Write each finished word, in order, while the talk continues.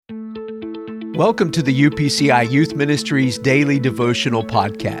Welcome to the UPCI Youth Ministries Daily Devotional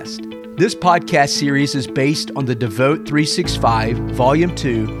Podcast. This podcast series is based on the Devote 365 Volume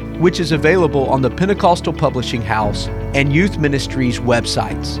 2, which is available on the Pentecostal Publishing House and Youth Ministries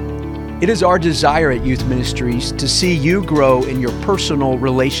websites. It is our desire at Youth Ministries to see you grow in your personal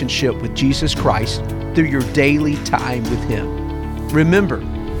relationship with Jesus Christ through your daily time with Him. Remember,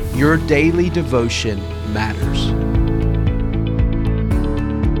 your daily devotion matters.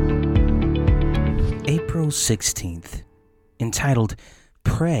 April 16th, entitled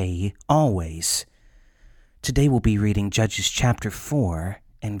Pray Always. Today we'll be reading Judges chapter 4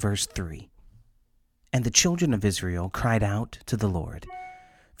 and verse 3. And the children of Israel cried out to the Lord,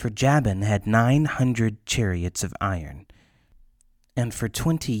 for Jabin had 900 chariots of iron, and for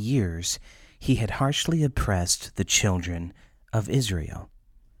 20 years he had harshly oppressed the children of Israel.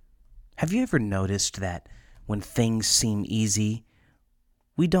 Have you ever noticed that when things seem easy,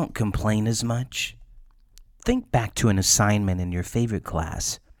 we don't complain as much? Think back to an assignment in your favorite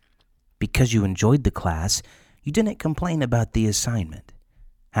class. Because you enjoyed the class, you didn't complain about the assignment.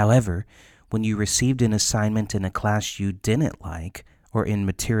 However, when you received an assignment in a class you didn't like, or in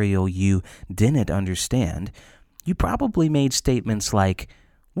material you didn't understand, you probably made statements like,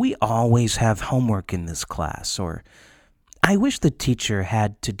 "We always have homework in this class," or "I wish the teacher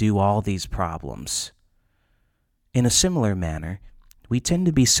had to do all these problems." In a similar manner, we tend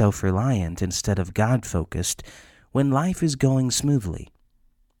to be self-reliant instead of God-focused when life is going smoothly.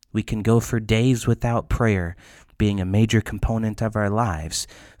 We can go for days without prayer being a major component of our lives,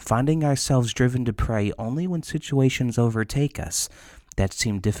 finding ourselves driven to pray only when situations overtake us that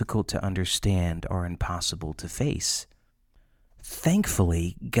seem difficult to understand or impossible to face.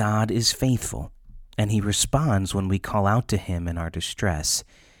 Thankfully, God is faithful, and He responds when we call out to Him in our distress,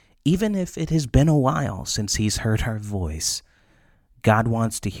 even if it has been a while since He's heard our voice. God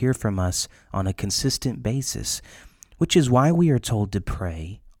wants to hear from us on a consistent basis, which is why we are told to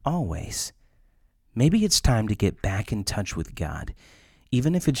pray always. Maybe it's time to get back in touch with God,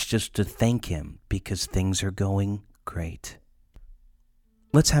 even if it's just to thank Him because things are going great.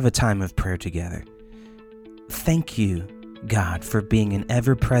 Let's have a time of prayer together. Thank you, God, for being an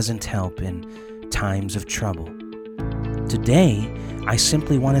ever-present help in times of trouble. Today, I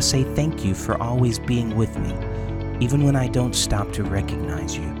simply want to say thank you for always being with me, even when I don't stop to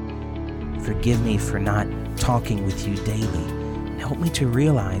recognize you. Forgive me for not talking with you daily, and help me to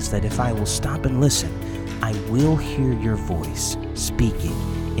realize that if I will stop and listen, I will hear your voice speaking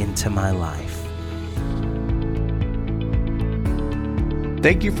into my life.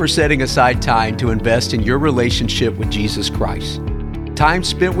 Thank you for setting aside time to invest in your relationship with Jesus Christ. Time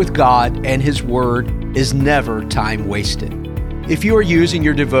spent with God and His Word is never time wasted. If you are using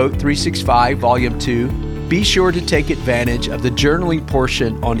your Devote 365 Volume 2, be sure to take advantage of the journaling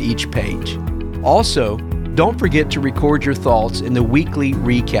portion on each page. Also, don't forget to record your thoughts in the weekly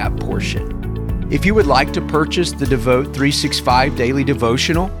recap portion. If you would like to purchase the Devote 365 Daily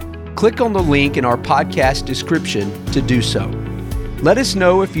Devotional, click on the link in our podcast description to do so. Let us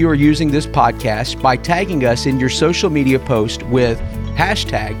know if you are using this podcast by tagging us in your social media post with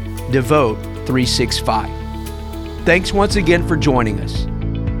 #Devote365. Thanks once again for joining us.